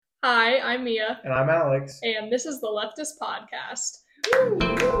Hi, I'm Mia, And I'm Alex. and this is the Leftist Podcast.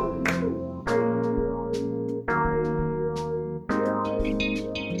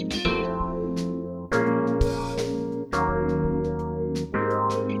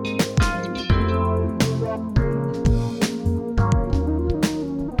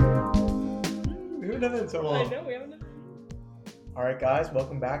 We haven't done it in so long. I know, we haven't done All right, guys,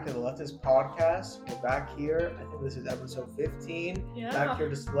 welcome back to the Leftist Podcast. We're back here. I think this is episode 15. Yeah. Back here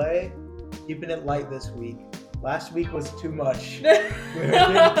to slay. Keeping it light this week. Last week was too much. We were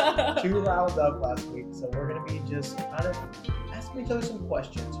getting too riled up last week, so we're going to be just kind of asking each other some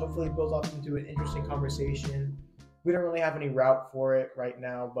questions. Hopefully it builds up into an interesting conversation. We don't really have any route for it right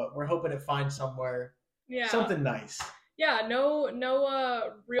now, but we're hoping to find somewhere something nice. Yeah, no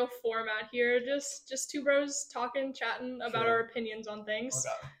real format here. Just two bros talking, chatting about our opinions on things.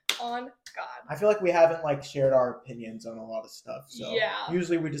 On God. I feel like we haven't shared our opinions on a lot of stuff. So yeah.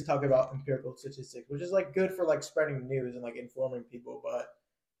 Usually we just talk about empirical statistics, which is good for spreading news and informing people, but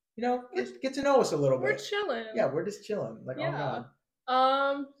get to know us a little bit. We're chilling. Yeah, we're just chilling. Yeah.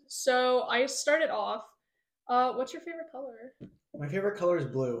 Oh God. So I started off. What's your favorite color? My favorite color is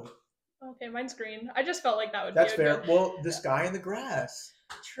blue. Okay, mine's green. I just felt like that would That's be fair. Good... Well, the sky and the grass.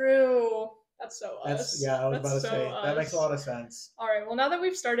 True. That's so us. I was That's about to so say us. that makes a lot of sense. All right. Well, now that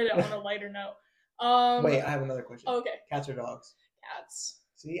we've started it on a lighter note. Wait, I have another question. Okay. Cats or dogs? Cats.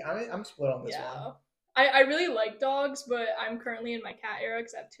 See, I'm split on this one. I really like dogs, but I'm currently in my cat era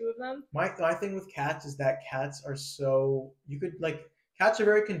because I have two of them. My thing with cats is that cats are so cats are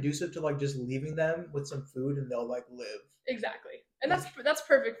very conducive to just leaving them with some food and they'll live. Exactly. And that's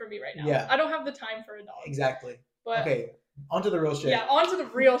perfect for me right now. Yeah. I don't have the time for a dog. Exactly. But okay, onto the real shit. Yeah, onto the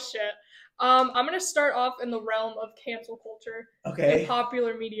real shit. I'm gonna start off in the realm of cancel culture. Okay. And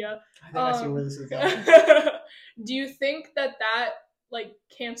popular media. I think I see where this is going. Do you think that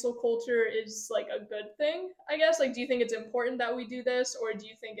cancel culture is a good thing? I guess. Do you think it's important that we do this, or do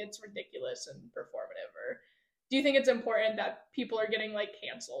you think it's ridiculous and performative, or do you think it's important that people are getting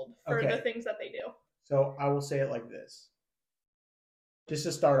canceled for the things that they do? So I will say it like this. Just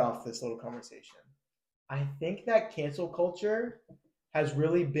to start off this little conversation, I think that cancel culture has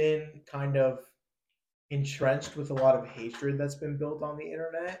really been kind of entrenched with a lot of hatred that's been built on the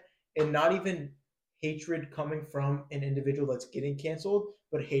internet, and not even hatred coming from an individual that's getting canceled,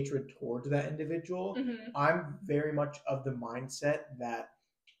 but hatred towards that individual. Mm-hmm. I'm very much of the mindset that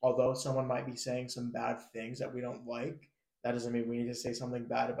although someone might be saying some bad things that we don't like, that doesn't mean we need to say something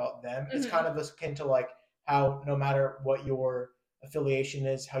bad about them. Mm-hmm. It's kind of akin to how no matter what your affiliation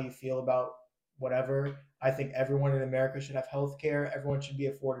is, how you feel about whatever, I think everyone in America should have health care. Everyone should be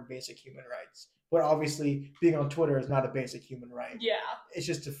afforded basic human rights. But obviously, being on Twitter is not a basic human right. Yeah. It's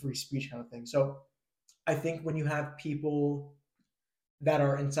just a free speech kind of thing. So I think when you have people that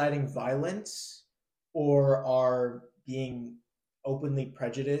are inciting violence or are being openly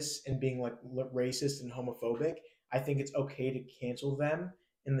prejudiced and being racist and homophobic, I think it's okay to cancel them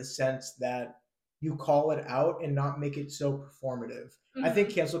in the sense that you call it out and not make it so performative. Mm-hmm. I think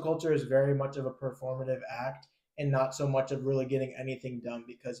cancel culture is very much of a performative act and not so much of really getting anything done,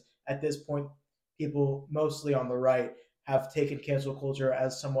 because at this point, people mostly on the right have taken cancel culture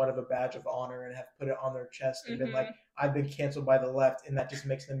as somewhat of a badge of honor and have put it on their chest and been I've been canceled by the left, and that just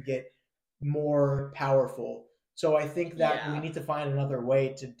makes them get more powerful. So I think that we need to find another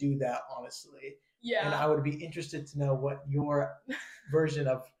way to do that, honestly. Yeah. And I would be interested to know what your version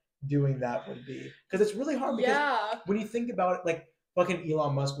of doing that would be, because it's really hard. Because when you think about it, fucking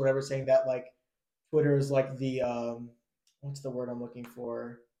Elon Musk, whatever, saying that Twitter is the what's the word I'm looking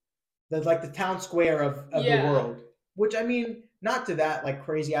for? The town square of the world. Which, I mean, not to that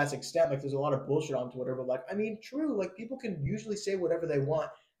crazy ass extent. There's a lot of bullshit on Twitter, but true. People can usually say whatever they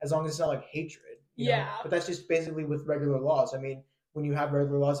want as long as it's not hatred. You know? But that's just basically with regular laws. I mean, when you have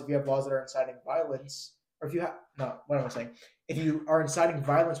regular laws, if you have laws that are inciting violence, or if you have what am I saying? If you are inciting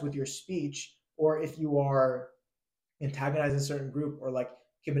violence with your speech, or if you are antagonizing a certain group, or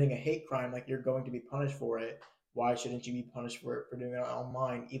committing a hate crime, you're going to be punished for it. Why shouldn't you be punished for it, for doing it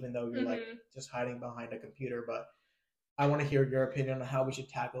online, even though you're just hiding behind a computer? But I want to hear your opinion on how we should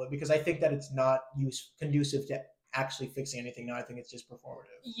tackle it, because I think that it's not conducive to actually fixing anything now. I think it's just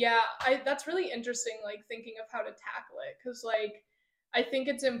performative. Yeah, that's really interesting, thinking of how to tackle it, because I think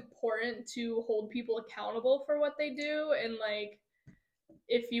it's important to hold people accountable for what they do, and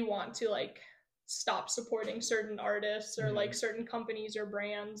if you want to stop supporting certain artists or certain companies or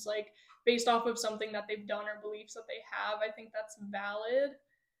brands based off of something that they've done or beliefs that they have, I think that's valid.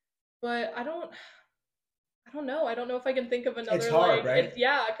 But I don't know. I don't know if I can think of another. It's hard, right?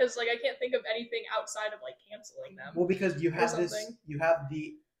 Because I can't think of anything outside of canceling them. Well, because you have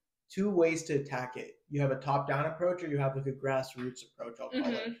the two ways to attack it. You have a top-down approach, or you have like a grassroots approach, I'll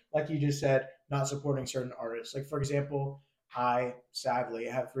call it. Like you just said, not supporting certain artists. Like for example, I sadly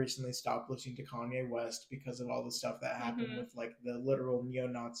have recently stopped listening to Kanye West because of all the stuff that happened with like the literal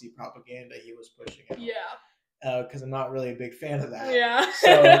neo-Nazi propaganda he was pushing out. Yeah. Because I'm not really a big fan of that. Yeah.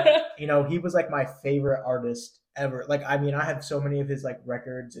 So, he was like my favorite artist ever. Like, I mean, I had so many of his like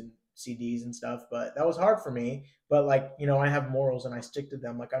records and CDs and stuff, but that was hard for me. But like, I have morals and I stick to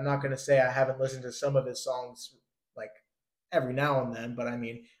them. Like, I'm not gonna say I haven't listened to some of his songs like every now and then, but I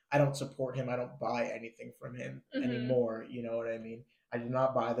mean, I don't support him. I don't buy anything from him anymore. You know what I mean? I did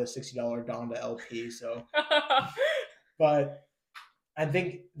not buy the $60 Donda LP, so. But I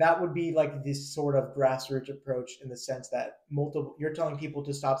think that would be like this sort of grassroots approach in the sense that you're telling people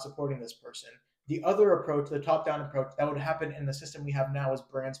to stop supporting this person. The other approach, the top-down approach, that would happen in the system we have now is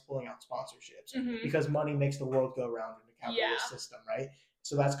brands pulling out sponsorships because money makes the world go round in a capitalist system, right?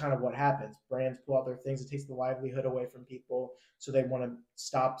 So that's kind of what happens. Brands pull out their things. It takes the livelihood away from people, so they want to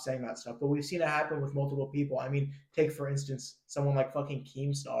stop saying that stuff. But we've seen it happen with multiple people. I mean, take for instance someone like fucking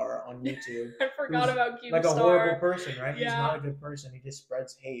Keemstar on YouTube. I forgot about Keemstar. Like a horrible person, right? Yeah. He's not a good person. He just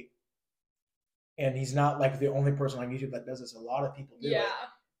spreads hate, and he's not like the only person on YouTube that does this. A lot of people do it.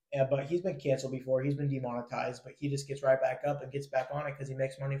 Yeah, but he's been canceled before. He's been demonetized, but he just gets right back up and gets back on it because he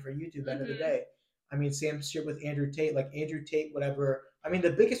makes money for YouTube. End of the day. I mean, same shit with Andrew Tate. Like Andrew Tate, whatever. I mean,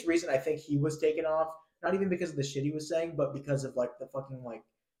 the biggest reason I think he was taken off, not even because of the shit he was saying, but because of like the fucking like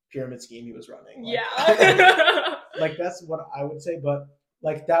pyramid scheme he was running. Like, yeah. Like that's what I would say. But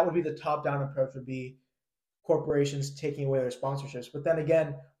like that would be the top-down approach. Would be corporations taking away their sponsorships. But then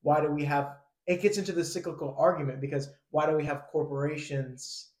again, why do we have? It gets into the cyclical argument because why do we have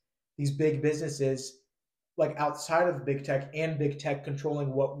corporations, these big businesses, like outside of big tech and big tech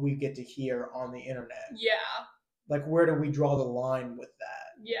controlling what we get to hear on the internet? Yeah. Like where do we draw the line with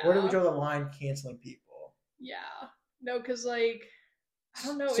that? Yeah. Where do we draw the line canceling people? Yeah. No, because like I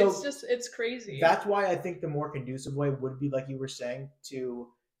don't know. So it's crazy. That's why I think the more conducive way would be like you were saying to,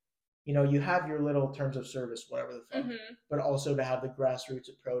 you have your little terms of service, whatever the fuck, but also to have the grassroots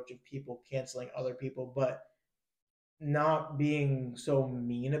approach of people canceling other people, but not being so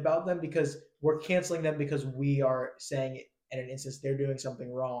mean about them because we're canceling them because we are saying in an instance they're doing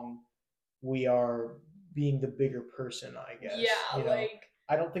something wrong. We are being the bigger person, I guess. Yeah, like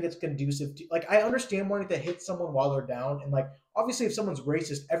I don't think it's conducive to like I understand wanting to hit someone while they're down and like obviously if someone's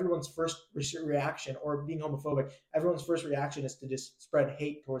racist, everyone's first reaction or being homophobic, everyone's first reaction is to just spread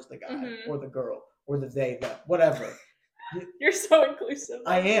hate towards the guy or the girl or the they, that whatever. You're so inclusive.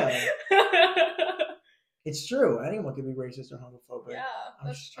 I am. It's true. Anyone can be racist or homophobic. Yeah,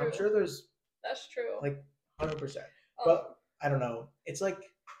 that's true. I'm sure there's. That's true. Like 100%. But I don't know. It's like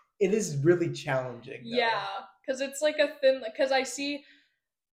it is really challenging. Though. Yeah, because it's like a thin. Because I see,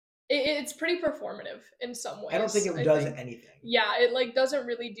 it's pretty performative in some ways. I don't think it does anything. Yeah, it like doesn't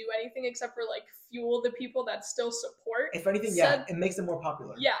really do anything except for like fuel the people that still support. If anything, yeah, it makes them more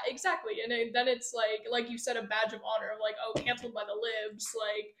popular. Yeah, exactly. And then it's like you said, a badge of honor of like, oh, canceled by the libs,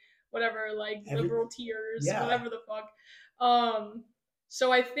 like whatever, like liberal tears, whatever the fuck.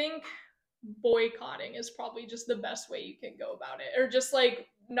 So I think boycotting is probably just the best way you can go about it, or just like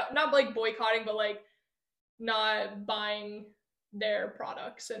not like boycotting, but like not buying their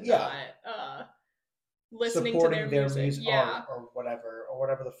products and not listening supporting to their music, or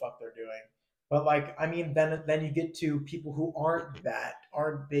whatever the fuck they're doing. But like, I mean, then you get to people who aren't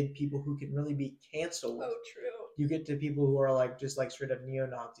big people who can really be canceled. Oh, true. You get to people who are like just like straight up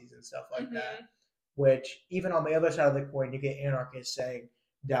neo-Nazis and stuff like that. Which even on the other side of the coin, you get anarchists saying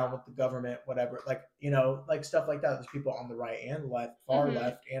down with the government, whatever, like like stuff like that. There's people on the right and left, far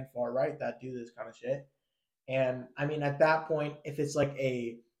left and far right that do this kind of shit. And I mean, at that point, if it's like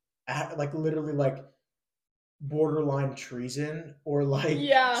like literally like borderline treason or like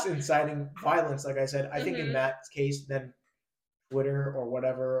inciting violence, like I said, I think in that case, then Twitter or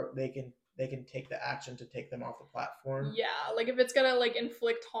whatever, they can take the action to take them off the platform. Yeah, like if it's gonna like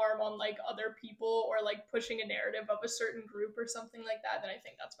inflict harm on like other people or like pushing a narrative of a certain group or something like that, then I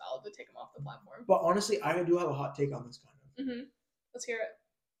think that's valid to take them off the platform. But honestly, I do have a hot take on this kind of. Let's hear it.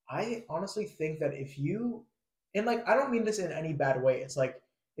 I honestly think that if you, and like I don't mean this in any bad way. It's like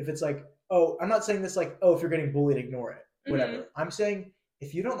if it's like, oh, I'm not saying this like, oh, if you're getting bullied, ignore it, whatever. I'm saying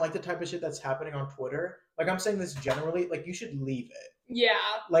if you don't like the type of shit that's happening on Twitter, like I'm saying this generally, like you should leave it. Yeah.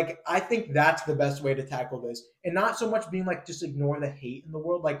 Like I think that's the best way to tackle this, and not so much being like just ignore the hate in the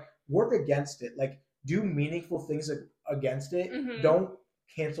world. Like work against it. Like do meaningful things against it. Don't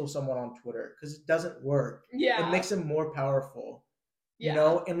cancel someone on Twitter because it doesn't work. Yeah. It makes them more powerful. You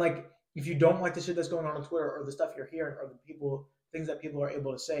know, and like if you don't like the shit that's going on Twitter or the stuff you're hearing or things that people are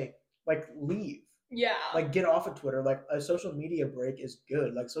able to say, like leave. Yeah. Like get off of Twitter. Like a social media break is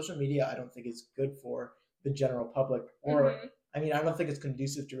good. Like social media, I don't think is good for the general public, or I mean, I don't think it's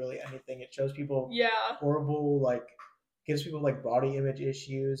conducive to really anything. It shows people horrible, like gives people like body image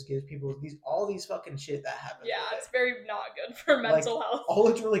issues, gives people all these fucking shit that happens. Yeah, it's very not good for mental health. All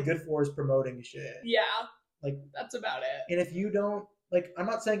it's really good for is promoting shit. Yeah. Like that's about it. And if you don't like, I'm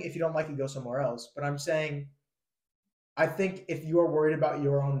not saying if you don't like it, go somewhere else, but I'm saying I think if you are worried about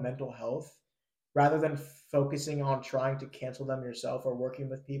your own mental health, rather than focusing on trying to cancel them yourself or working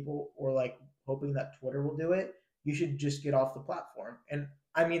with people or like hoping that Twitter will do it, you should just get off the platform. And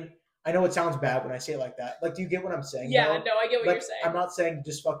I mean, I know it sounds bad when I say it like that. Like, do you get what I'm saying? Yeah, no, I get what like, you're saying. I'm not saying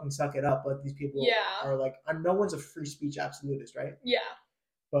just fucking suck it up. Like these people are like, no one's a free speech absolutist, right? Yeah.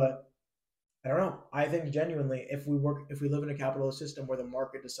 But I don't know. I think genuinely, if we live in a capitalist system where the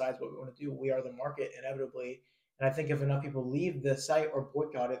market decides what we want to do, we are the market inevitably. And I think if enough people leave the site or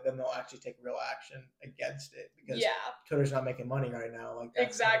boycott it, then they'll actually take real action against it because Twitter's not making money right now. Like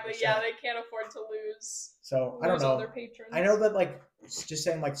that's exactly, 100%. Yeah, they can't afford to lose. So I don't know. Other patrons. I know that like just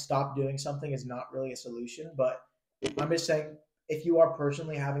saying like stop doing something is not really a solution, but I'm just saying if you are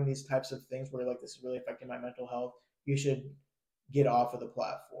personally having these types of things where like this is really affecting my mental health, you should get off of the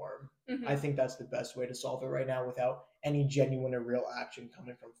platform. I think that's the best way to solve it right now without any genuine or real action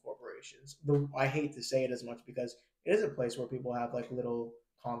coming from corporations. I hate to say it as much because it is a place where people have like little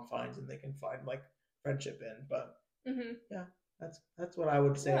confines and they can find like friendship in. But yeah, that's what I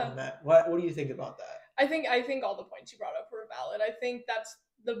would say on that. What do you think about that? I think all the points you brought up were valid. I think that's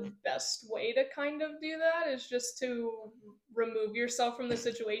the best way to kind of do that is just to remove yourself from the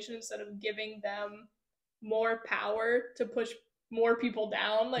situation instead of giving them more power to push more people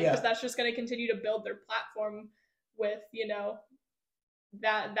down, like because that's just going to continue to build their platform with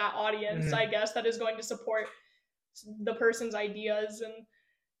that audience, I guess, that is going to support the person's ideas and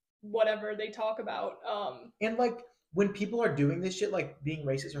whatever they talk about. And like when people are doing this shit, like being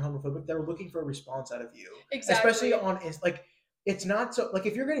racist or homophobic, they're looking for a response out of you. Exactly. Especially on like it's not so like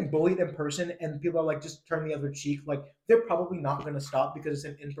if you're getting bullied in person and people are like just turn the other cheek, like they're probably not going to stop because it's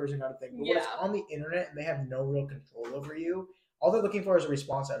an in-person kind of thing. But when it's on the internet and they have no real control over you, all they're looking for is a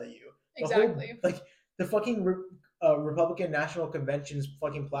response out of you. Exactly. Like the fucking Republican National Convention's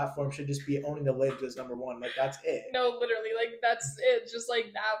fucking platform should just be owning the libs as number one. Like that's it. No, literally, like that's it. Just like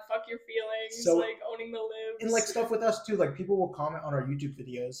that, fuck your feelings. So, like owning the libs. And like stuff with us too. Like people will comment on our YouTube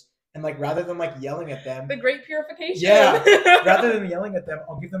videos. And like rather than like yelling at them, the great purification. Yeah. Rather than yelling at them,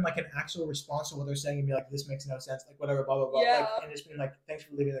 I'll give them like an actual response to what they're saying and be like, "This makes no sense." Like whatever, blah blah blah. Yeah. Like, and just being like, "Thanks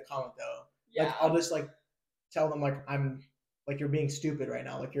for leaving the comment though." Yeah. Like I'll just like tell them like I'm like you're being stupid right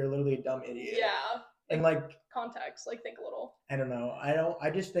now. Like you're literally a dumb idiot. Yeah. And like context, like think a little. I don't know. I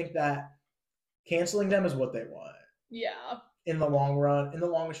just think that canceling them is what they want. Yeah. In the long run, in the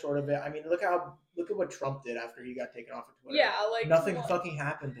long and short of it, I mean, look at what Trump did after he got taken off of Twitter. Yeah, like nothing fucking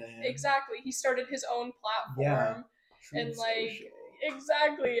happened to him. Exactly. He started his own platform. Yeah. And like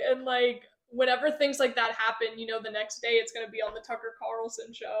exactly. And like whenever things like that happen, the next day it's gonna be on the Tucker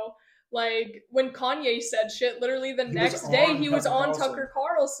Carlson show. Like when Kanye said shit, literally the next day he was on Tucker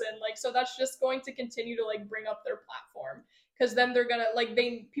Carlson. Like so that's just going to continue to like bring up their platform. Because then they're gonna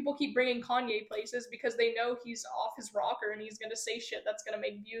people keep bringing Kanye places because they know he's off his rocker and he's gonna say shit that's gonna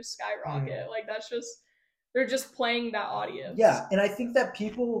make views skyrocket. Like that's just they're just playing that audience. Yeah, and I think that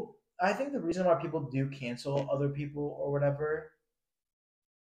the reason why people do cancel other people or whatever,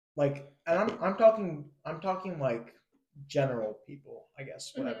 like, and I'm talking like general people, I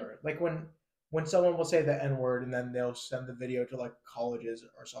guess, whatever. Like when someone will say the N word and then they'll send the video to like colleges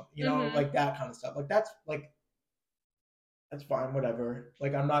or something, like that kind of stuff. Like that's fine, whatever.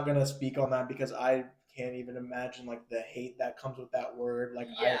 Like I'm not gonna speak on that because I can't even imagine like the hate that comes with that word. Like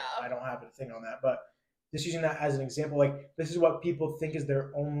I don't have a thing on that. But just using that as an example, like this is what people think is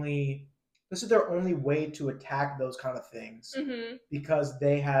their only way to attack those kind of things because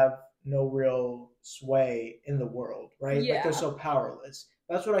they have no real sway in the world, right? Yeah. Like they're so powerless.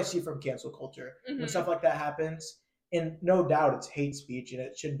 That's what I see from cancel culture. When stuff like that happens, and no doubt it's hate speech and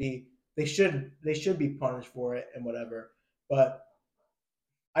it should be they should be punished for it and whatever. But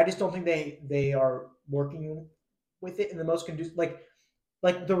I just don't think they are working with it in the most conducive. Like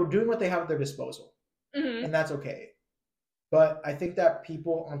they're doing what they have at their disposal, and that's okay. But I think that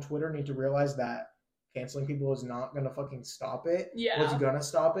people on Twitter need to realize that canceling people is not gonna fucking stop it. Yeah. What's gonna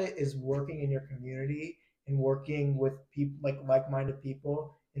stop it is working in your community and working with people like-minded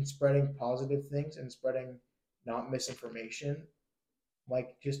people and spreading positive things and spreading not misinformation,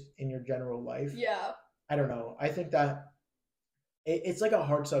 like just in your general life. Yeah. I don't know. I think that it's like a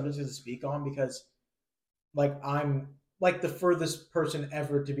hard subject to speak on because like I'm like the furthest person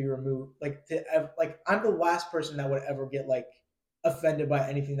ever to be removed. Like I'm the last person that would ever get like offended by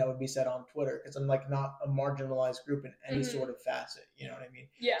anything that would be said on Twitter because I'm like not a marginalized group in any sort of facet. You know what I mean?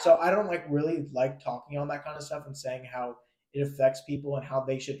 Yeah. So I don't like really like talking on that kind of stuff and saying how it affects people and how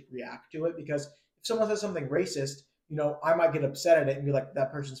they should react to it, because if someone says something racist, you know, I might get upset at it and be like,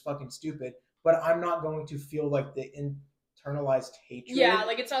 that person's fucking stupid, but I'm not going to feel like the internalized hatred. Yeah,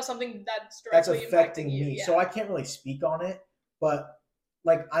 like it's not something that's affecting me. Yeah. So I can't really speak on it, but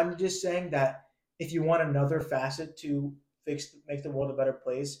like I'm just saying that if you want another facet to make the world a better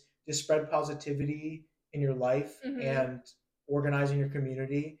place, just spread positivity in your life and organize in your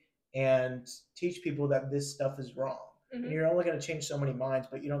community and teach people that this stuff is wrong. And you're only going to change so many minds,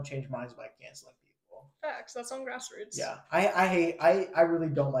 but you don't change minds by canceling people. Facts. That's on grassroots. Yeah, I really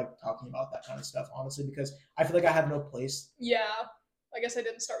don't like talking about that kind of stuff, honestly, because I feel like I have no place. Yeah, I guess I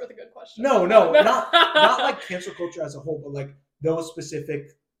didn't start with a good question. No, not like cancel culture as a whole, but like those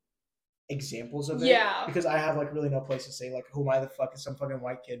specific examples of it. Yeah. Because I have like really no place to say like, who am I the fuck is some fucking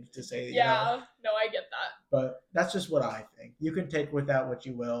white kid to say. Yeah. You know? No, I get that. But that's just what I think. You can take with that what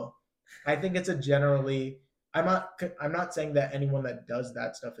you will. I think it's a generally. I'm not saying that anyone that does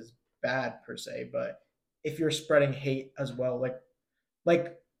that stuff is bad per se, but if you're spreading hate as well,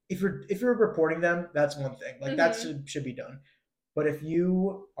 like if you're reporting them, that's one thing. Like that should be done. But if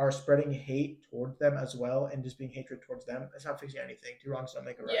you are spreading hate towards them as well and just being hatred towards them, it's not fixing anything. Two wrongs don't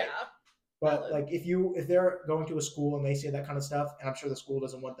make a right. Yeah. But like if they're going to a school and they say that kind of stuff, and I'm sure the school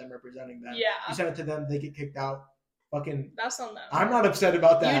doesn't want them representing them. Yeah. You send it to them, they get kicked out. Fucking. That's on them. I'm not upset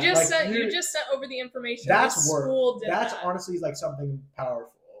about that. You just sent over the information. That's the school did That's that. honestly like something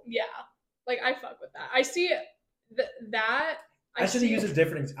powerful. Yeah. Like I fuck with that. I see that. I should have used a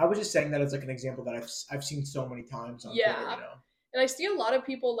different. I was just saying that as like an example that I've seen so many times on Twitter. You know? And I see a lot of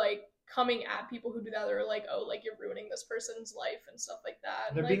people like coming at people who do that. They're like, oh, like you're ruining this person's life and stuff like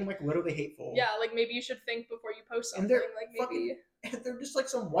that. They're being like literally hateful. Yeah, like maybe you should think before you post something. And they're like maybe they're just like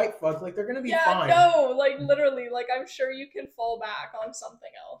some white fuck. Like they're gonna be Yeah, fine. no, like literally, like I'm sure you can fall back on something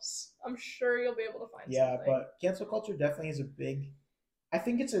else. I'm sure you'll be able to find something. Yeah, but cancel culture definitely is a big. I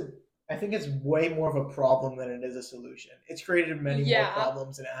think it's way more of a problem than it is a solution. It's created many more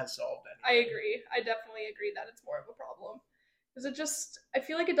problems than it has solved anything. I agree. I definitely agree that it's more of a problem. Because I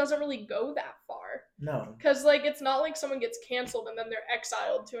feel like it doesn't really go that far. No. Because, like, it's not like someone gets canceled and then they're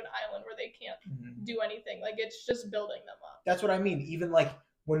exiled to an island where they can't do anything. Like, it's just building them up. That's what I mean. Even, like,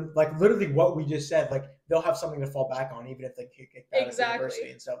 when, like, literally what we just said, like, they'll have something to fall back on even if they get kicked out of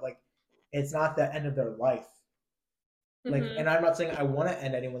university and stuff. Like, it's not the end of their life. Like, and I'm not saying I want to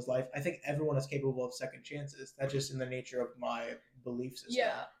end anyone's life. I think everyone is capable of second chances. That's just in the nature of my belief system.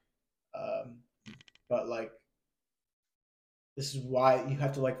 Yeah. But, like, this is why you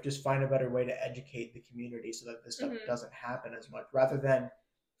have to like just find a better way to educate the community so that this stuff doesn't happen as much, rather than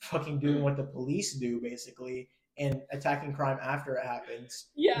fucking doing what the police do basically and attacking crime after it happens.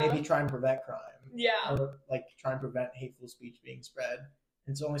 Yeah. Maybe try and prevent crime. Yeah. Or like try and prevent hateful speech being spread.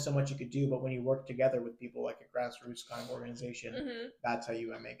 And it's only so much you could do, but when you work together with people like a grassroots kind of organization, that's how you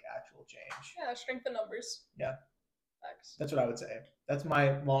make actual change. Yeah, strengthen numbers. Yeah. Thanks. That's what I would say. That's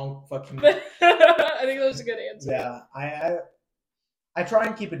my long fucking. I think that was a good answer. Yeah, I try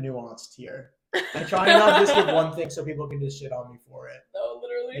and keep it nuanced here. I try not just give one thing so people can just shit on me for it. No,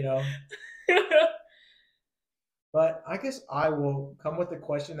 literally. You know? But I guess I will come with a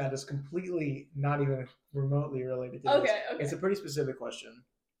question that is completely not even remotely related to this. Okay. It's a pretty specific question.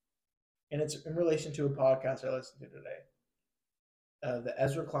 And it's in relation to a podcast I listened to today. The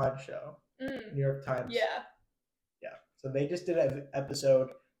Ezra Klein Show. New York Times. Yeah. Yeah. So they just did an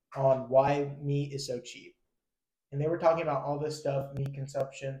episode on why meat is so cheap. And they were talking about all this stuff, meat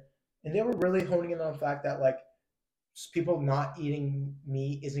consumption. And they were really honing in on the fact that, like, people not eating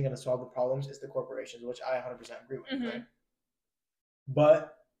meat isn't going to solve the problems. It's the corporations, which I 100% agree with. Right?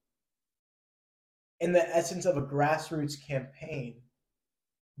 But in the essence of a grassroots campaign,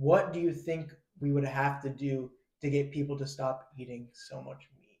 what do you think we would have to do to get people to stop eating so much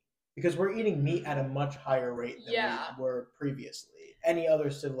meat? Because we're eating meat at a much higher rate than we were previously. Any other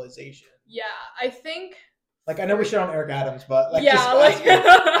civilization. Yeah, I think... Like, I know we shit on Eric Adams, but like, I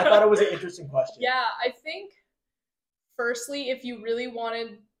thought it was an interesting question. Yeah, I think, firstly, if you really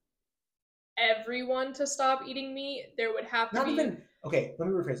wanted everyone to stop eating meat, there would have to be... Okay, let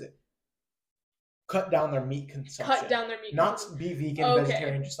me rephrase it. Cut down their meat consumption. Not be vegan,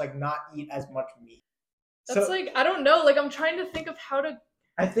 vegetarian, just like not eat as much meat. That's I don't know. Like, I'm trying to think of how to...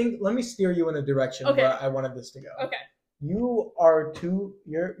 I think, let me steer you in the direction where I wanted this to go. Okay. You are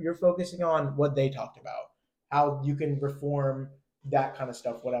you're focusing on what they talked about. How you can reform that kind of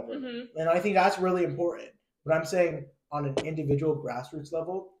stuff, whatever. And I think that's really important. But I'm saying on an individual grassroots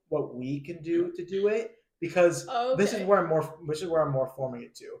level what we can do to do it, because this is Okay. where I'm more forming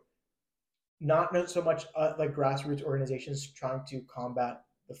it to. Not so much like grassroots organizations trying to combat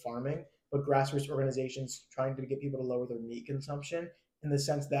the farming, but grassroots organizations trying to get people to lower their meat consumption, in the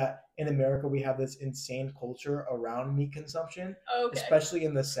sense that in America we have this insane culture around meat consumption, Okay. especially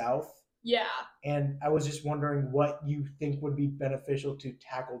in the South. Yeah. And I was just wondering what you think would be beneficial to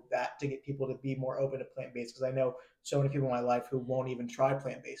tackle that, to get people to be more open to plant based, because I know so many people in my life who won't even try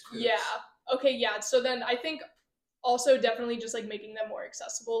plant based Yeah. foods. Okay, yeah. So then I think also definitely just like making them more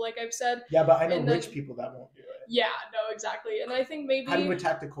accessible, like I've said. Yeah, but I know And rich then people that won't do it. yeah, no, exactly. And I think How do you maybe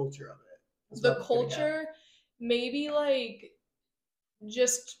attack the culture of it? That's what the I'm getting at. culture, maybe like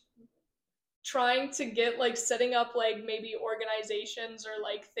just trying to get like setting up like maybe organizations or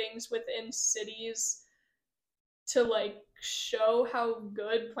like things within cities to like show how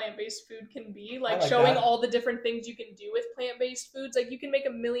good plant-based food can be, I like like showing that. all the different things you can do with plant-based foods. Like you can make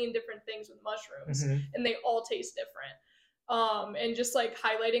a million different things with mushrooms Mm-hmm. and they all taste different. And just like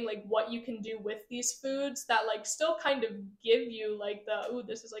highlighting like what you can do with these foods that like still kind of give you like the, ooh,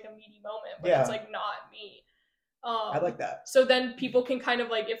 this is like a meaty moment, but it's Yeah, like not meat. I like that. So then people can kind of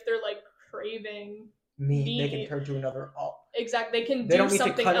like, if they're like craving Meat, they can meat, turn to another. All exactly, they can they do don't need to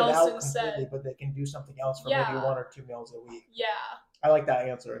something cut it else out instead. completely, but they can do something else for maybe Yeah, 1 or 2 meals a week. yeah, I like that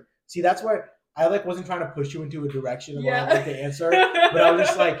answer. See, that's where I like wasn't trying to push you into a direction of what I'd yeah. like to answer, but I was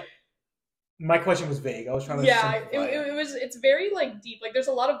just like, my question was vague. I was trying to Yeah, simplify it. it was, it's very like deep, like there's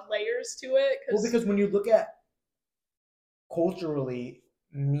a lot of layers to it Well, because because when you look at culturally,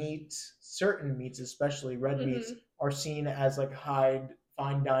 meat, certain meats, especially red meats, mm-hmm. are seen as like high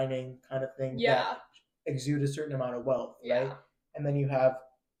fine dining kind of thing that Yeah, exude a certain amount of wealth, right? yeah, And then you have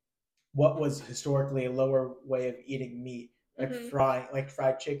what was historically a lower way of eating meat, like mm-hmm. like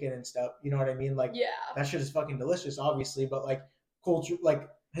fried chicken and stuff. You know what I mean? Like Yeah, that shit is fucking delicious, obviously, but like culture, like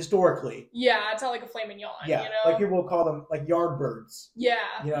historically, yeah, it's not like a filet mignon, yeah, you like know. people will call them like yard birds, Yeah,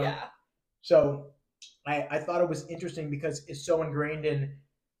 you know. yeah, So I thought it was interesting because it's so ingrained in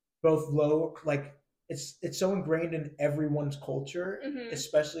both low, like it's so ingrained in everyone's culture, mm-hmm.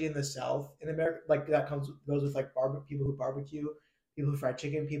 especially in the South in America. Like that goes with like people who barbecue, people who fry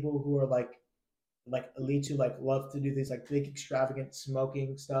chicken, people who are like elites who like love to do these like big extravagant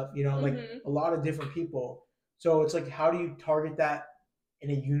smoking stuff. You know, like Mm-hmm. a lot of different people. So it's like, how do you target that in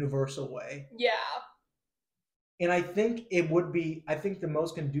a universal way? Yeah, And I think it would be, I think the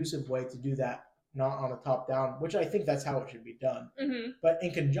most conducive way to do that, not on a top down, which I think that's how it should be done, mm-hmm. but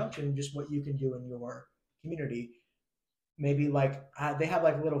in conjunction, just what you can do in your community. Maybe like they have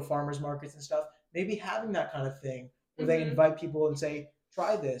like little farmers markets and stuff. Maybe having that kind of thing where they Mm-hmm. invite people and say,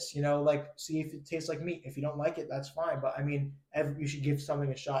 try this, you know, like see if it tastes like meat. If you don't like it, that's fine. But I mean, you should give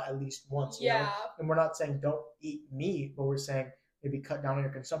something a shot at least once, you know? Yeah, And we're not saying don't eat meat, but we're saying maybe cut down on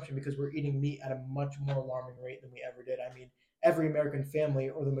your consumption, because we're eating meat at a much more alarming rate than we ever did. I mean, every American family,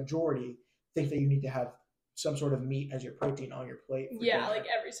 or the majority, think that you need to have some sort of meat as your protein on your plate for yeah, like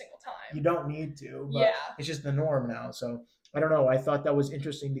dinner. every single You time. don't need to, but Yeah, it's just the norm now. So I don't know. I thought that was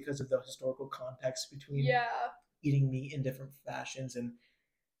interesting because of the historical context between yeah, eating meat in different fashions, and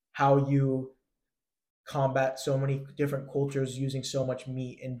how you combat so many different cultures using so much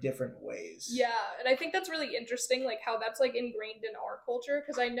meat in different ways. yeah. And I think that's really interesting, like how that's like ingrained in our culture.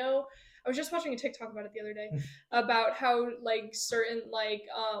 Because I know I was just watching a TikTok about it the other day about how like certain like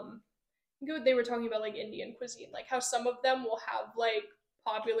they were talking about like Indian cuisine, like how some of them will have like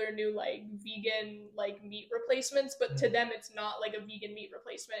popular new like vegan like meat replacements, but to them it's not like a vegan meat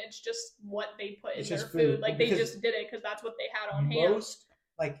replacement. It's just what they put It's in their just food. food. Well, Like they because just did it because that's what they had on hand. most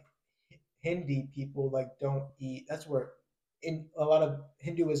like Hindi people like don't eat. That's where in a lot of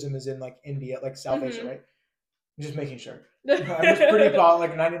Hinduism is in like India, like South Asia, Mm-hmm. right? I'm just making sure. I'm just pretty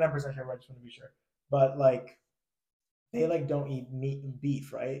like 99% sure. But I just want to be sure. But like they like don't eat meat and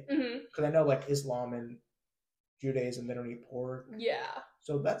beef, right? Mm-hmm. Because I know like Islam and Judaism, they don't eat pork. Yeah,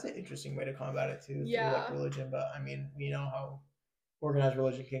 So that's an interesting way to combat it too, through like yeah, religion. But I mean, we know how organized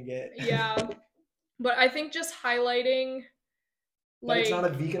religion can get. yeah. But I think just highlighting That it's not a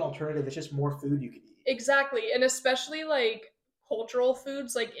like vegan alternative. It's just more food you could eat. exactly, and especially like cultural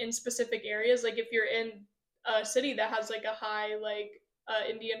foods, like in specific areas. Like if you're in a city that has like a high like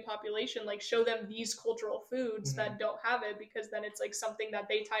Indian population, like show them these cultural foods Mm-hmm. that don't have it, because then it's like something that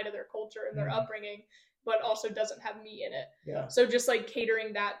they tie to their culture and their Mm-hmm. upbringing, but also doesn't have meat in it. Yeah. So just like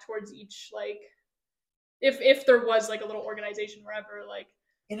catering that towards each like, if there was like a little organization wherever like.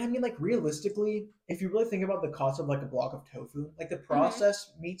 And I mean, like realistically, if you really think about the cost of like a block of tofu, like the Mm-hmm.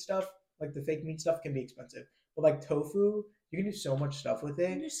 processed meat stuff, like the fake meat stuff can be expensive. But like tofu, you can do so much stuff with You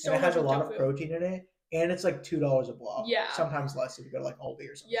can it, do and so it has much a with lot of tofu. protein in it. and it's like $2 a block. Yeah. Sometimes less if you go to like Aldi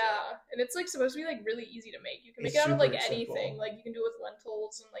or something. Yeah, and it's like supposed to be like really easy to make. You can make It's it out of like super anything. simple. Like you can do it with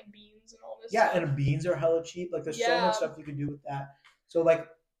lentils and like beans and all this Yeah, stuff. and beans are hella cheap. Like there's so Yeah. much stuff you can do with that. So like,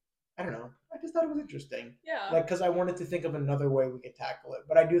 I don't know. I just thought it was interesting. Yeah. Like, because I wanted to think of another way we could tackle it,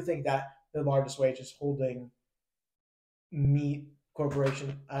 but I do think that the largest way is just holding meat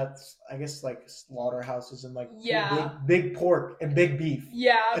corporation at, I guess, like slaughterhouses and like Yeah. big pork and big beef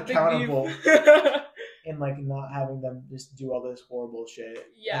Yeah, accountable. big beef. And like not having them just do all this horrible shit.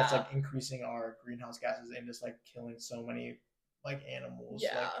 Yeah. That's like increasing our greenhouse gases and just like killing so many like animals.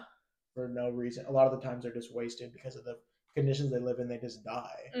 Yeah. Like for no reason. A lot of the times they're just wasted because of the conditions they live in. They just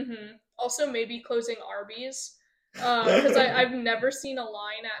die. Mm-hmm. Also, maybe closing Arby's. Because I've never seen a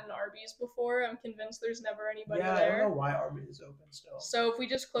line at an Arby's before. I'm convinced there's never anybody Yeah, there. I don't know why Arby's is open still. So if we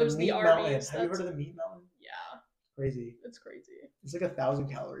just close the meat mountain. Arby's, Have you heard of the meat mountain? Yeah, Crazy. it's crazy. It's like 1,000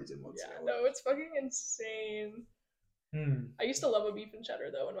 calories in one Yeah, sandwich. no, it's fucking insane. I used to love a beef and cheddar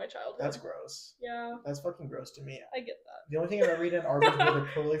though in my childhood. That's gross. Yeah. That's fucking gross to me. I get that. The only thing I've ever eaten at Arby's were the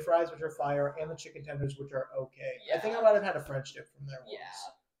curly fries, which are fire, and the chicken tenders, which are okay. Yeah. I think I might have had a French dip from there once.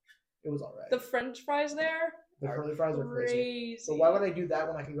 Yeah. It was alright. The French fries there. The curly fries are crazy. So So why would I do that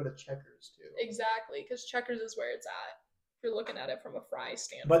when I can go to Checkers too? Exactly, because Checkers is where it's at. If you're looking at it from a fry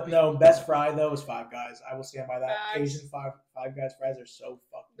standpoint. But no, best fry though is Five Guys. I will stand by that. Facts. Asian Five Guys fries are so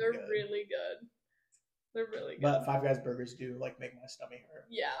fucking They're good. really good. They're really good. But Five Guys burgers do like make my stomach hurt.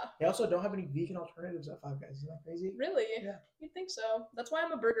 Yeah. They also don't have any vegan alternatives at Five Guys. Isn't that crazy? Really? Yeah. You'd think so. That's why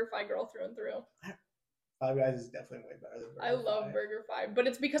I'm a BurgerFi girl through and through. Five Guys is definitely way better than BurgerFi. I love BurgerFi, but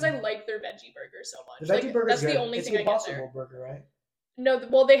it's because I like their veggie burger so much. The veggie burger that's good. the only it's thing the I get Impossible there. burger, right? No,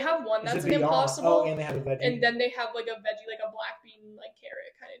 well they have one Is that's it an Beyond? Impossible. Oh, and they have a veggie. And then they have like a veggie, like a black bean, like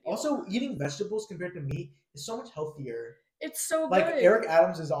carrot kind of deal. Also, eating vegetables compared to meat is so much healthier. It's so like good. Eric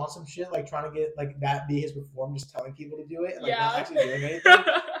Adams is awesome shit, like trying to get like that be his reform, just telling people to do it and like not actually doing anything.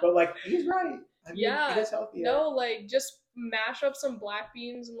 But like he's right. I mean, it is healthier. No, like just mash up some black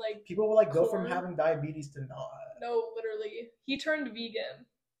beans and like people will like corn. go from having diabetes to not. No, literally. He turned vegan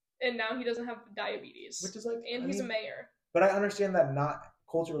and now he doesn't have diabetes. Which is like and he's a mayor. But I understand that not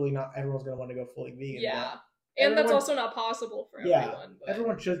culturally not everyone's gonna want to go fully vegan. Yeah. And that's also not possible for everyone. But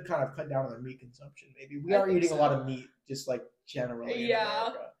everyone should kind of cut down on their meat consumption. Maybe we are eating a lot of meat, just like generally.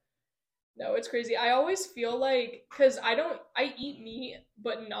 Yeah. No, it's crazy. I always feel like because I eat meat,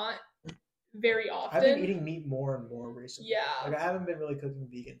 but not very often. I've been eating meat more and more recently. Yeah. Like I haven't been really cooking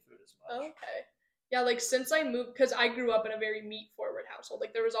vegan food as much. Okay. Yeah, like since I moved, because I grew up in a very meat forward household.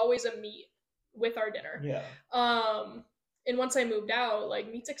 Like there was always a meat with our dinner. Yeah. And once I moved out, like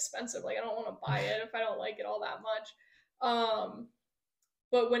meat's expensive. Like I don't want to buy it if I don't like it all that much.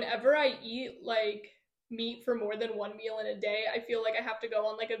 But whenever I eat like meat for more than one meal in a day, I feel like I have to go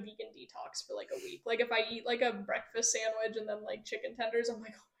on like a vegan detox for like a week. Like if I eat like a breakfast sandwich and then like chicken tenders, I'm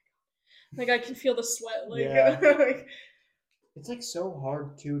like, oh my god, like I can feel the sweat. Like, yeah. like it's like so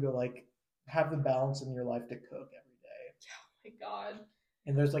hard too to like have the balance in your life to cook every day. Oh my god.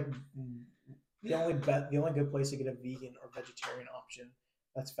 And there's like the only good place to get a vegan or vegetarian option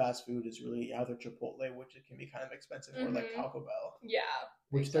that's fast food is really either Chipotle, which it can be kind of expensive, or like Taco Bell. Yeah.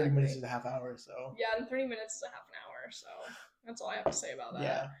 Which 30 minutes is a half hour, so. Yeah, and 30 minutes is a half an hour, so that's all I have to say about that.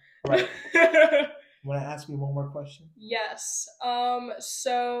 Yeah. Right. Want to ask me one more question? Yes.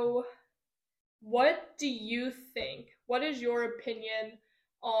 So what do you think? What is your opinion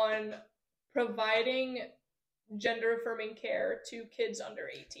on providing gender affirming care to kids under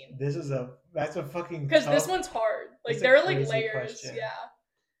 18? That's a fucking because this one's hard. Like there are like layers. Question. Yeah.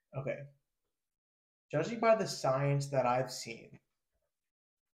 Okay. Judging by the science that I've seen,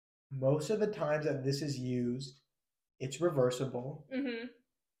 most of the times that this is used, it's reversible. Mm-hmm.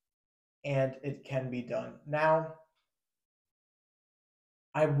 And it can be done. Now,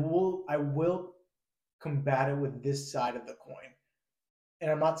 I will combat it with this side of the coin.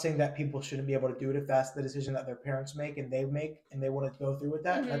 And I'm not saying that people shouldn't be able to do it if that's the decision that their parents make and they want to go through with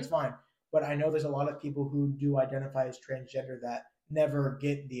that. That's fine. But I know there's a lot of people who do identify as transgender that never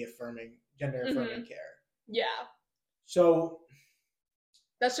get the gender affirming care. Yeah. So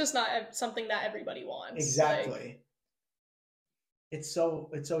that's just not something that everybody wants. Exactly. Like, it's so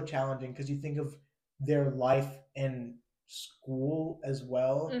challenging because you think of their life in school as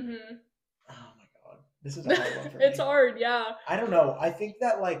well. Mm-hmm. Oh my god, this is a hard one for me. It's hard, yeah. I don't know. I think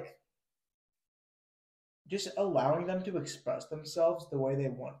that like just allowing them to express themselves the way they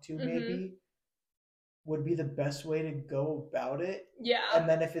want to maybe would be the best way to go about it. Yeah. And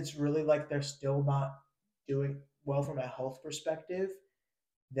then if it's really like they're still not doing well from a health perspective,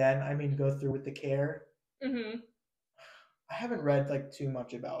 then I mean go through with the care. Mm-hmm. I haven't read like too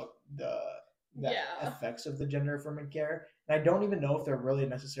much about the the Yeah. effects of the gender affirming care. And I don't even know if they're really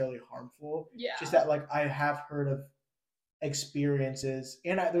necessarily harmful. It's just Yeah. that like I have heard of experiences,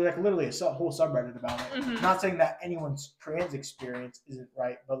 and there's like literally a whole subreddit about it. Mhm. Not saying that anyone's trans experience isn't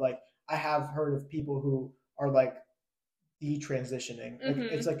right, but like I have heard of people who are like detransitioning. Like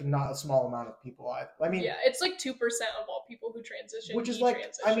it's Mhm. like not a small amount of people. I mean, Yeah, it's like 2% of all people who transition which is like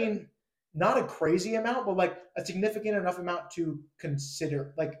I detransition. mean, not a crazy amount, but like a significant enough amount to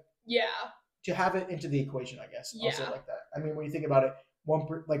consider, like Yeah. to have it into the equation. I guess I'll say it Yeah. like that. I mean, when you think about it,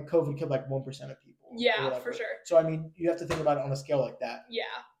 like COVID killed like 1% of people or Yeah, for whatever. sure. So I mean, you have to think about it on a scale like that. Yeah.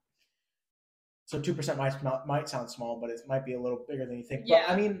 So 2% might sound small, but it might be a little bigger than you think. But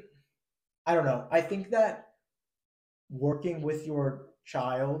I Yeah. mean, I don't know. I think that working with your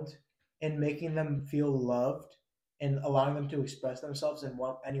child and making them feel loved and allowing them to express themselves in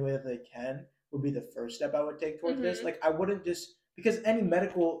any way that they can would be the first step I would take towards this. Mhm. Like I wouldn't just, because any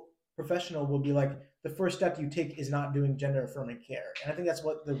medical professional will be like, the first step you take is not doing gender affirming care. And I think that's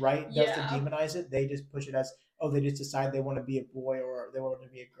what the right does to Yeah. demonize it. They just push it as, oh, they just decide they want to be a boy or they want to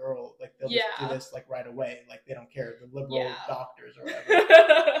be a girl. Like they'll just do Yeah. this like right away. Like they don't care. The liberal Yeah. doctors or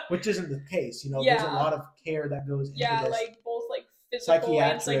whatever, which isn't the case. You know, there's a Yeah. lot of care that goes into Yeah, this like both like physical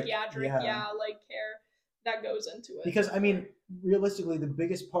and psychiatric, psychiatric, yeah. yeah, like care that goes into it Because for I sure. mean, realistically, the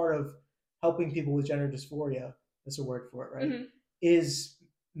biggest part of helping people with gender dysphoria, that's a word for it, right? Mhm. Is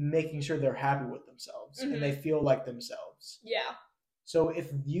making sure they're happy with themselves and they Mhm. feel like themselves. Yeah. So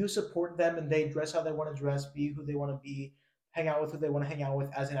if you support them and they dress how they want to dress, be who they want to be, hang out with who they want to hang out with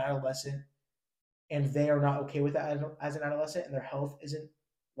as an adolescent, and they are not okay with that as an adolescent and their health isn't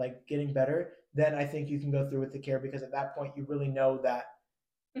like getting better, then I think you can go through with the care because at that point you really know that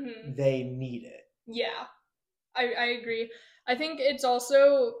Mhm. they need it. Yeah. I agree. I think it's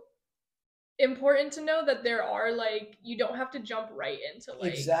also important to know that there are like you don't have to jump right into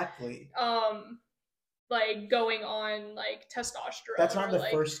Exactly. like going on like That's testosterone not or the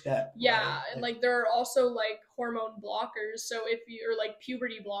like first step, yeah, right? and Like, like there are also like hormone blockers. So if you or like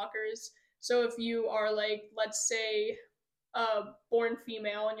puberty blockers. So if you are like let's say born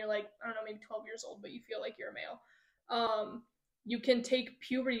female and you're like I don't know maybe 12 years old but you feel like you're a male, you can take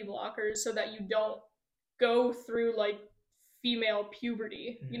puberty blockers so that you don't go through like female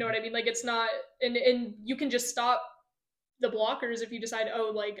puberty. You know mm, what I mean? Like it's not and you can just stop the blockers if you decide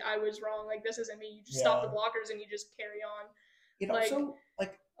oh like I was wrong like this isn't me. You just stop the yeah. blockers and you just carry on. It Like also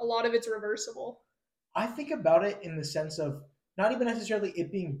like a lot of it's reversible. I think about it in the sense of not even necessarily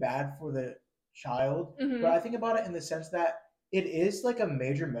it being bad for the child, but I Mhm. think about it in the sense that it is like a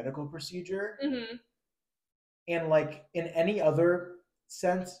major medical procedure, Mhm. and like in any other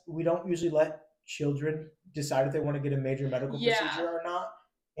sense, we don't usually let children decide if they want to get a major medical Yeah. procedure or not.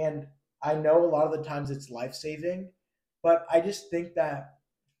 And I know a lot of the times it's life saving, but I just think that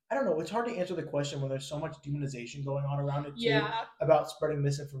I don't know. It's hard to answer the question when there's so much demonization going on around it too Yeah. about spreading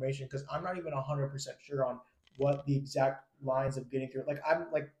misinformation because I'm not even 100% sure on what the exact lines of getting through. Like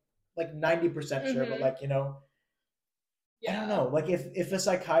I'm like 90% sure, but Mhm. like you know, I don't Yeah. know. Like if a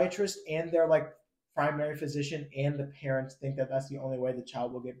psychiatrist and their like primary physician and the parents think that that's the only way the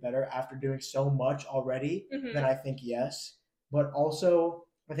child will get better after doing so much already, then Mhm. I think yes. But also,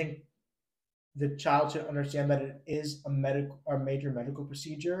 I think the child should understand that it is a medical or major medical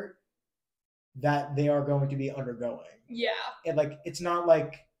procedure that they are going to be undergoing. Yeah. And like it's not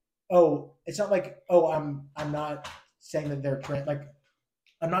like I'm not saying that they're like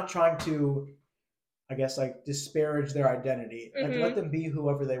I'm not trying to I guess like disparage their identity. Like let Mhm. them be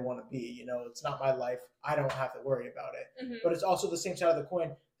whoever they want to be. You know, it's not my life. I don't have to worry about it. But Mhm. it's also the same side of the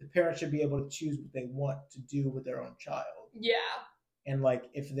coin. The parents should be able to choose what they want to do with their own child. Yeah. And like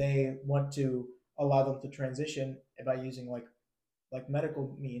if they want to allow them to transition by using like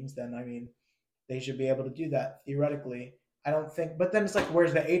medical means, then I mean they should be able to do that theoretically. I don't think, but then it's like,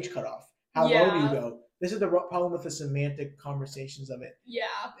 where's the age cutoff? How low do you Yeah. go? This is the problem with the semantic conversations of it. Yeah.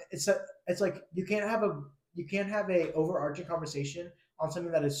 It's like you can't have a overarching conversation on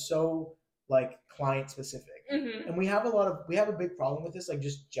something that is so like client specific. Mhm. And we have a big problem with this, like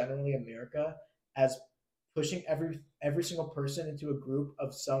just generally America as pushing every single person into a group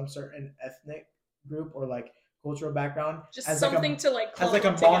of some certain ethnic group or like cultural background Just something to like as like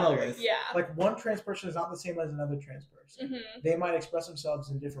a clump together. monolith. Yeah. Like one trans person is not the same as another trans person. Mhm. They might express themselves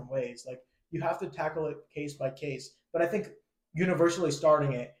in different ways. Like you have to tackle it case by case. But I think universally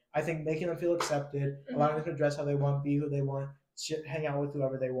starting it, I think making them feel accepted, allowing them Mhm. to dress how they want, be who they want, hang out with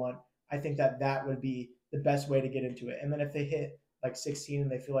whoever they want. I think that that would be the best way to get into it. And then if they hit like 16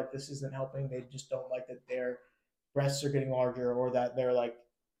 and they feel like this isn't helping, they just don't like that their breasts are getting larger or that they're like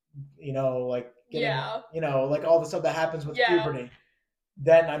like getting Yeah. like all the stuff that happens with Yeah. puberty,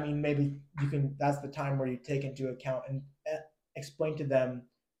 then I mean maybe you can that's the time where you take into account and explain to them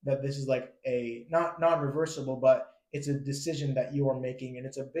that this is like a not non-reversible, but it's a decision that you are making, and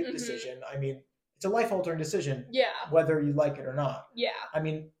it's a big decision. I mean, it's a life-altering decision, Yeah. whether you like it or not. Yeah. I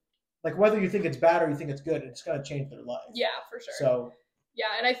mean, like whether you think it's bad or you think it's good, it's gonna change their life. Yeah, for sure. So yeah,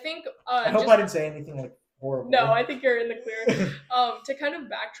 and I think I hope I didn't say anything like horrible. No, I think you're in the clear. To kind of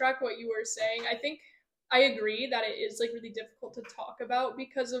backtrack what you were saying, I think I agree that it is like really difficult to talk about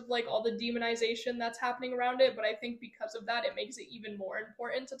because of like all the demonization that's happening around it, but I think because of that it makes it even more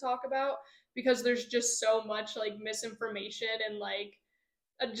important to talk about because there's just so much like misinformation and like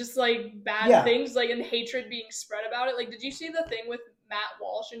just like bad things like and hatred being spread about it. Like did you see the thing with Matt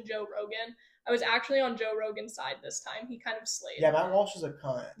Walsh and Joe Rogan? I was actually on Joe Rogan's side this time. He kind of slayed. Yeah, Matt Walsh is a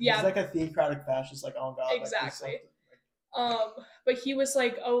cunt. Yeah. He's like a theocratic fascist, like, oh god. Exactly. But he was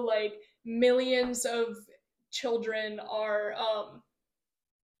like, oh, like millions of children are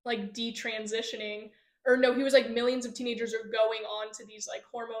like detransitioning, or no, he was like millions of teenagers are going on to these like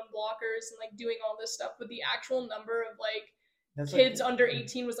hormone blockers and like doing all this stuff, but the actual number of like kids like, under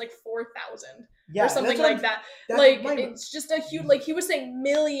 18 was like 4,000 or something like that. Like it's just a huge, like he was saying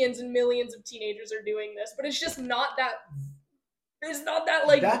millions and millions of teenagers are doing this, but it's just not that. It's not that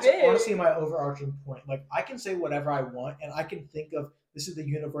like that's big. Honestly my overarching point. Like I can say whatever I want, and I can think of this is the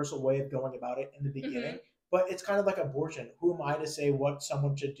universal way of going about it in the beginning. But it's kind of like abortion. Who am I to say what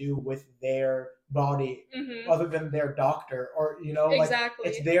someone should do with their body other than their doctor? Or, you know, exactly.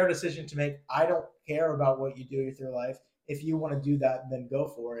 Like it's their decision to make. I don't care about what you do with your life. If you want to do that, then go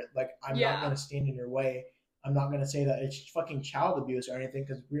for it. Like, I'm not going to stand in your way. I'm not going to say that it's fucking child abuse or anything,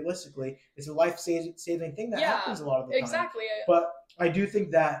 because realistically, it's a life-saving thing that happens a lot of the time. Exactly. But I do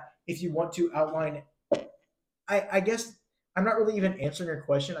think that if you want to outline, I guess I'm not really even answering your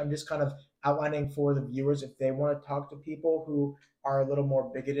question. I'm just kind of outlining for the viewers, if they want to talk to people who are a little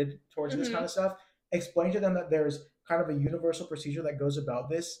more bigoted towards this kind of stuff, explain to them that there's kind of a universal procedure that goes about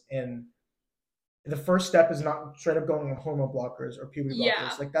this, and the first step is not straight up going on hormone blockers or puberty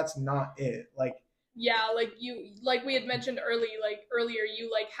blockers. Like that's not it. Like like we had mentioned earlier,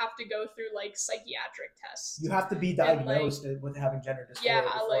 you like have to go through like psychiatric tests. You have to be diagnosed with having gender dysphoria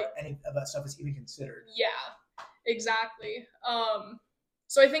before any of that stuff is even considered. Yeah, exactly.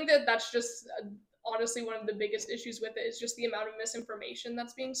 So I think that that's just honestly one of the biggest issues with it is just the amount of misinformation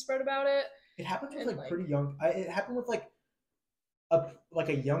that's being spread about it. It happened with like pretty young. It happened with like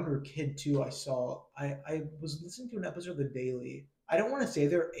a younger kid too. I saw. I was listening to an episode of The Daily. I don't want to say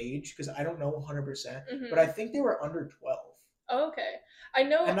their age because I don't know 100%, but I think they were under 12. Oh, okay, I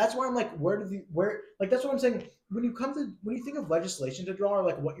know, and that's why I'm like, where like that's what I'm saying. When you think of legislation to draw, or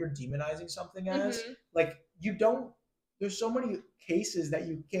like what you're demonizing something as, like you don't. There's so many cases that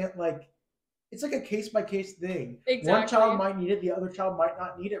you can't like. It's like a case by case thing. Exactly. One child might need it, the other child might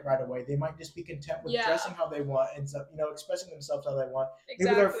not need it right away. They might just be content with dressing how they want and stuff, expressing themselves how they want.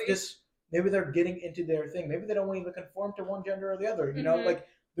 Exactly. Maybe they're getting into their thing. Maybe they don't want to even conform to one gender or the other. You know, like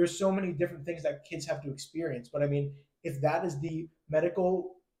there's so many different things that kids have to experience. But I mean, if that is the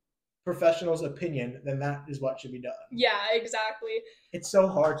medical professional's opinion, then that is what should be done. Yeah, exactly. It's so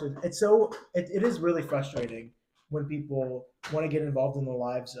hard to. It is really frustrating when people want to get involved in the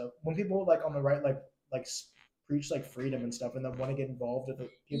lives of, when people like on the right like preach like freedom and stuff, and then want to get involved with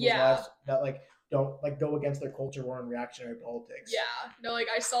people's lives that like don't like go against their culture war and reactionary politics. Yeah, no, like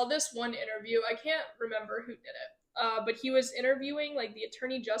I saw this one interview. I can't remember who did it, but he was interviewing like the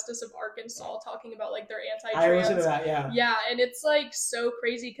Attorney Justice of Arkansas, talking about like their anti-trans. I listened to that, yeah, and it's like so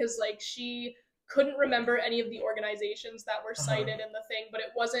crazy because like she couldn't remember any of the organizations that were cited in the thing, but it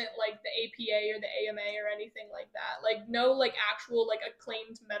wasn't like the APA or the AMA or anything like that. Like no like actual like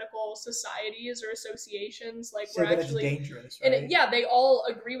acclaimed medical societies or associations like were actually it's dangerous, right? And they all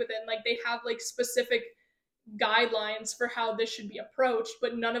agree with it, and like they have like specific guidelines for how this should be approached,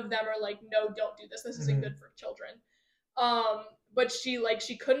 but none of them are like, no, don't do this. This isn't good for children. But she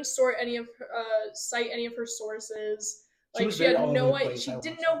couldn't cite any of her sources. Like she had no idea. She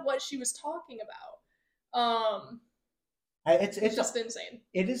didn't know what she was talking about. It's just insane.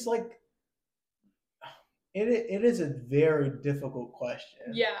 It is like it is a very difficult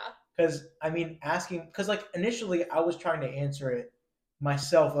question. Yeah. Because I mean, because like initially I was trying to answer it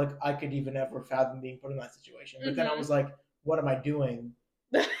myself. Like I could even ever fathom being put in that situation. But then I was like, what am I doing?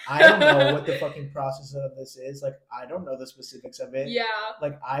 I don't know what the fucking process of this is. Like, I don't know the specifics of it. Yeah.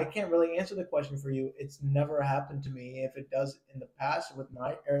 Like, I can't really answer the question for you. It's never happened to me. If it does in the past with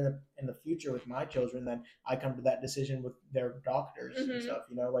or in the future with my children, then I come to that decision with their doctors and stuff.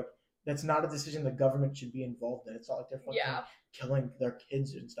 Like that's not a decision the government should be involved in. It's not like they're fucking killing their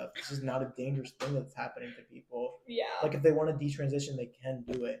kids and stuff. This is not a dangerous thing that's happening to people. Yeah. Like if they want to detransition, they can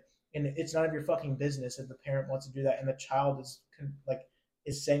do it. and it's none of your fucking business if the parent wants to do that and the child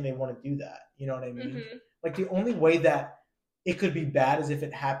is saying they want to do that. You know what I mean? Mm-hmm. Like the only way that it could be bad is if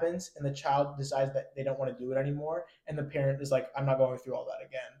it happens and the child decides that they don't want to do it anymore and the parent is like, I'm not going through all that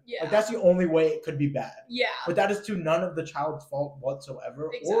again. Yeah. Like that's the only way it could be bad. Yeah. But that is to none of the child's fault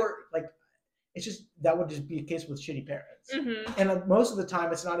whatsoever. Exactly. Or like it's just that would just be a case with shitty parents. Mm-hmm. And most of the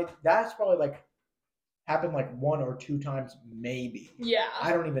time it's not even, that's probably like happened like 1 or 2 times maybe. Yeah.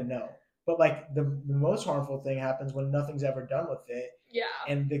 I don't even know. But like the most harmful thing happens when nothing's ever done with it. Yeah.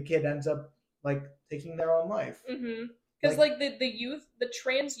 And the kid ends up like taking their own life. Mm-hmm. Because like the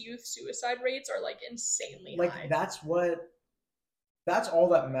trans youth suicide rates are like insanely high. That's all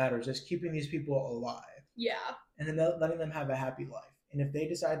that matters is keeping these people alive. Yeah. And then letting them have a happy life. And if they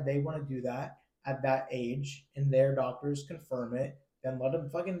decide they want to do that at that age and their doctors confirm it, then let them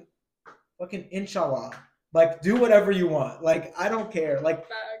fucking inshallah. Like do whatever you want. Like I don't care. Like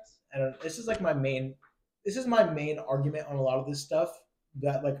facts. I don't. This is my main argument on a lot of this stuff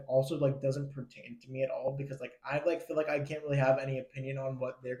that like also like doesn't pertain to me at all because like I like feel like I can't really have any opinion on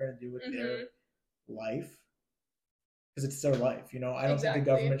what they're gonna do with their life because it's their life, you know. I don't think the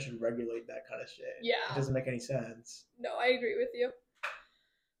government should regulate that kind of shit. Yeah, it doesn't make any sense. No, I agree with you.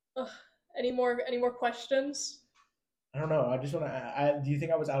 Ugh. Any more questions? I don't know. I just want to. Do you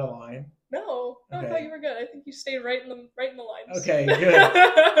think I was out of line? No, okay. I thought you were good. I think you stayed right in the lines. Okay, good.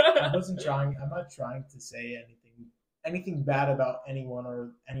 I'm not trying to say anything bad about anyone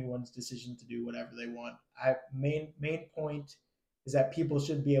or anyone's decision to do whatever they want. Main point is that people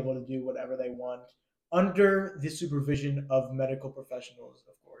should be able to do whatever they want under the supervision of medical professionals,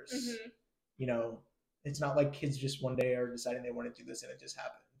 of course. Mm-hmm. You know, it's not like kids just one day are deciding they want to do this and it just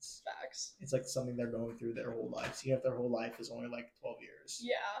happens. Facts. It's like something they're going through their whole lives. Even if their whole life is only like 12 years.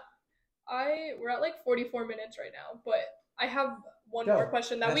 Yeah. We're at like 44 minutes right now, but I have one more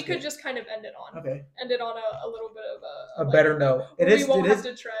question that we could just kind of end it on. Okay. End it on a little bit of a better note. We won't have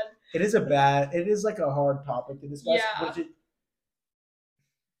to tread. It is like a hard topic to discuss. Yeah.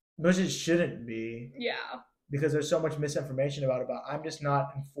 Which it shouldn't be. Yeah. Because there's so much misinformation about it, but I'm just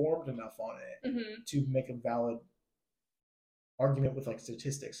not informed enough on it to make a valid argument with like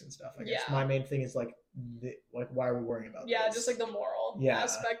statistics and stuff. I guess my main thing is like why are we worrying about this? Yeah, just like the moral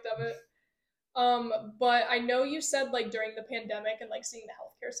aspect of it. But I know you said like during the pandemic and like seeing the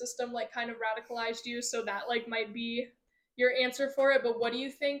healthcare system like kind of radicalized you, so that like might be your answer for it. But what do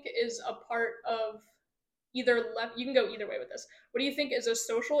you think is a part of either left? You can go either way with this. What do you think is a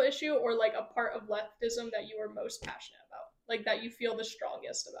social issue or like a part of leftism that you are most passionate about, like that you feel the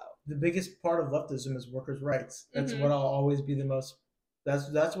strongest about? The biggest part of leftism is workers' rights. That's what I'll always be the most. That's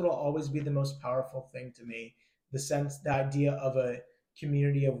what will always be the most powerful thing to me. The idea of a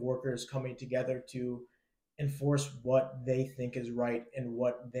community of workers coming together to enforce what they think is right and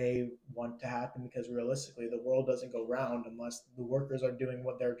what they want to happen, because realistically the world doesn't go round unless the workers are doing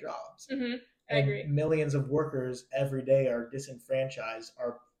what their jobs. I agree. Millions of workers every day are disenfranchised,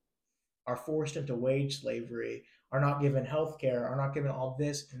 are forced into wage slavery, are not given health care, are not given all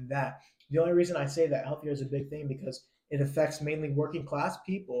this and that. The only reason I say that healthcare is a big thing because it affects mainly working class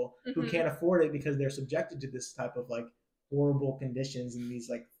people who can't afford it because they're subjected to this type of like horrible conditions and these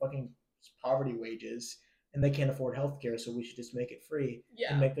like fucking poverty wages, and they can't afford healthcare, so we should just make it free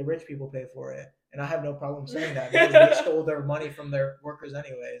and make the rich people pay for it. And I have no problem saying that because they stole their money from their workers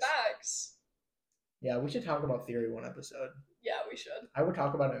anyways. Facts. Yeah, we should talk about theory one episode. Yeah, we should. I would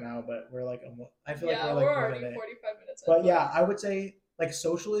talk about it now, but we're like, I feel like we're already 45 minutes. But yeah, I would say like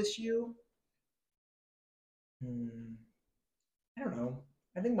social issue. I don't know.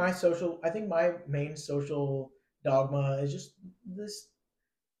 I think my main social dogma is just this: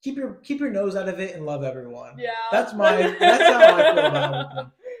 keep your nose out of it and love everyone. Yeah, that's how I feel about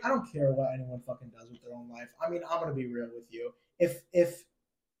everything. I don't care what anyone fucking does with their own life. I mean, I'm gonna be real with you. If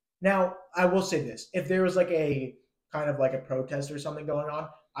now I will say this: if there was like a kind of like a protest or something going on,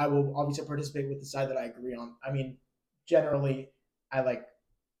 I will obviously participate with the side that I agree on. I mean, generally, am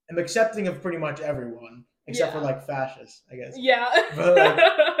accepting of pretty much everyone. Except for like fascists, I guess. Yeah. But like,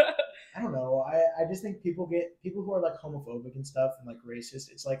 I don't know. I just think people who are like homophobic and stuff and like racist.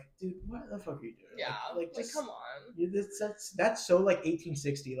 It's like, dude, what the fuck are you doing? Yeah. Like come on. That's so like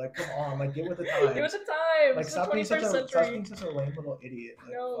 1860. Like, come on. Like, get with the times. Get with the times. Like, stop being such a lame little idiot.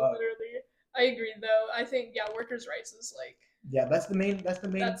 Like, no, literally. I agree though. I think workers' rights is like. Yeah, that's the main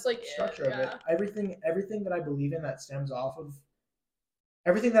like structure of it. Everything that I believe in that stems off of.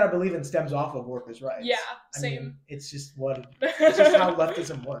 Everything that I believe in stems off of workers' rights. Yeah, same. I mean, it's just how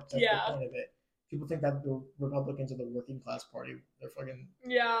leftism works. That's the point of it. People think that the Republicans are the working class party. They're fucking.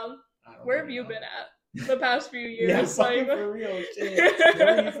 Yeah. Where have you been at? the past few years. Yeah, fucking like, for real, shit.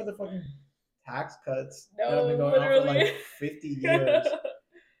 Knowing you for the fucking tax cuts that have been going on for literally. like 50 years.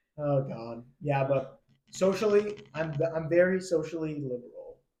 Oh god, yeah, but socially, I'm very socially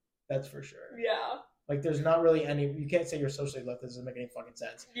liberal. That's for sure. Yeah. Like, there's not really any. You can't say you're socially left. That doesn't make any fucking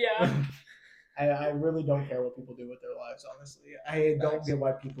sense. Yeah. I really don't care what people do with their lives. Honestly, I don't get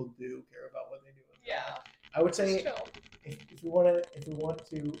why people do care about what they do with their lives. I would say if we want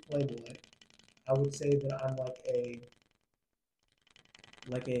to label it, I would say that I'm like I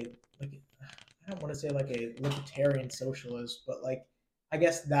don't want to say like a libertarian socialist, but like I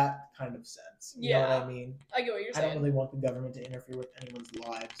guess that kind of sense. You know what I mean? I get what you're saying. I don't really want the government to interfere with anyone's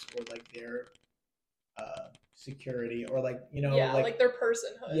lives or like their security or like, you know, like their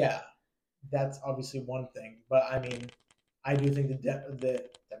personhood. Yeah, that's obviously one thing, but I mean, I do think the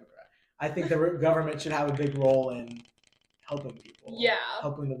Democrat. I think the government should have a big role in helping people. Yeah,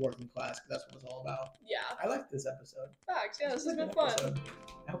 helping the working class, because that's what it's all about. Yeah, I like this episode. Facts. Yeah, this has been fun.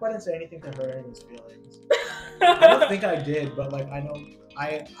 I hope I didn't say anything to hurt anyone's feelings. I don't think I did, but like I know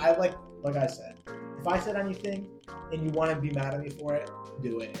I like I said, if I said anything and you want to be mad at me for it,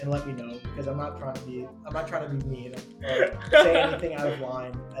 do it and let me know, because I'm not trying to be mean or say anything out of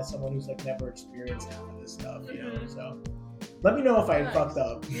line as someone who's like never experienced half of this stuff, you know. So let me know if I fucked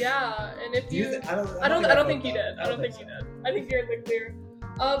up. Yeah, and if you, I don't think you did. I don't think you did. I think you're in the clear.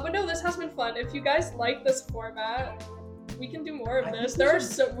 But no, this has been fun. If you guys like this format, we can do more of this.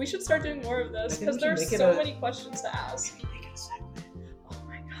 We should start doing more of this because there's so many questions to ask. Oh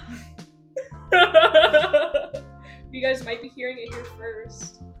my god. You guys might be hearing it here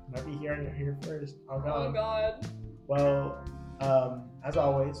first. Oh god. Oh god. Well, as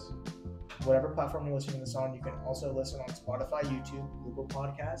always, whatever platform you're listening to this on, you can also listen on Spotify, YouTube, Google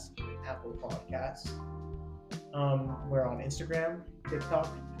Podcasts, and Apple Podcasts. We're on Instagram, TikTok,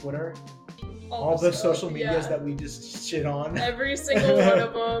 Twitter, all the social medias that we just shit on. Every single one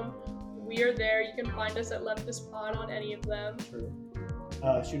of them. We are there. You can find us at LeftistPod on any of them. True.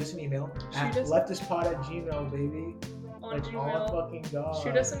 Shoot us an email at leftistpod@gmail, baby. On Gmail. Oh fucking god.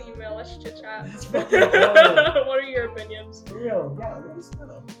 Shoot us an email. Let's chit chat. What are your opinions? For real, yeah. Let us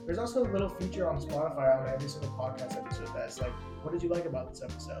know. There's also a little feature on Spotify on every single podcast episode that's like, what did you like about this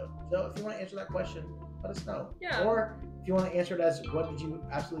episode? So if you want to answer that question, let us know. Yeah. Or if you want to answer it as, what did you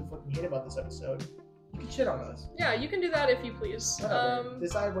absolutely fucking hate about this episode? You can shit on us. Yeah, you can do that if you please.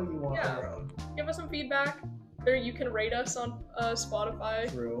 Decide what you want on your own. Give us some feedback. Or you can rate us on Spotify.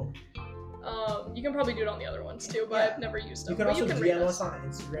 True. You can probably do it on the other ones too, but I've never used them. You can also DM us on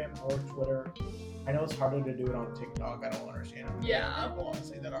Instagram or Twitter. I know it's harder to do it on TikTok. I don't understand it. Yeah. People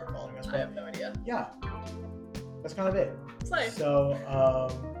honestly that are following us. I have no idea. Yeah. That's kind of it. Slay. So,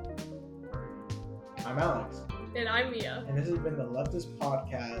 I'm Alex. And I'm Mia. And this has been the Leftist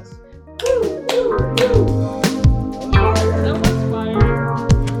Podcast. Woo!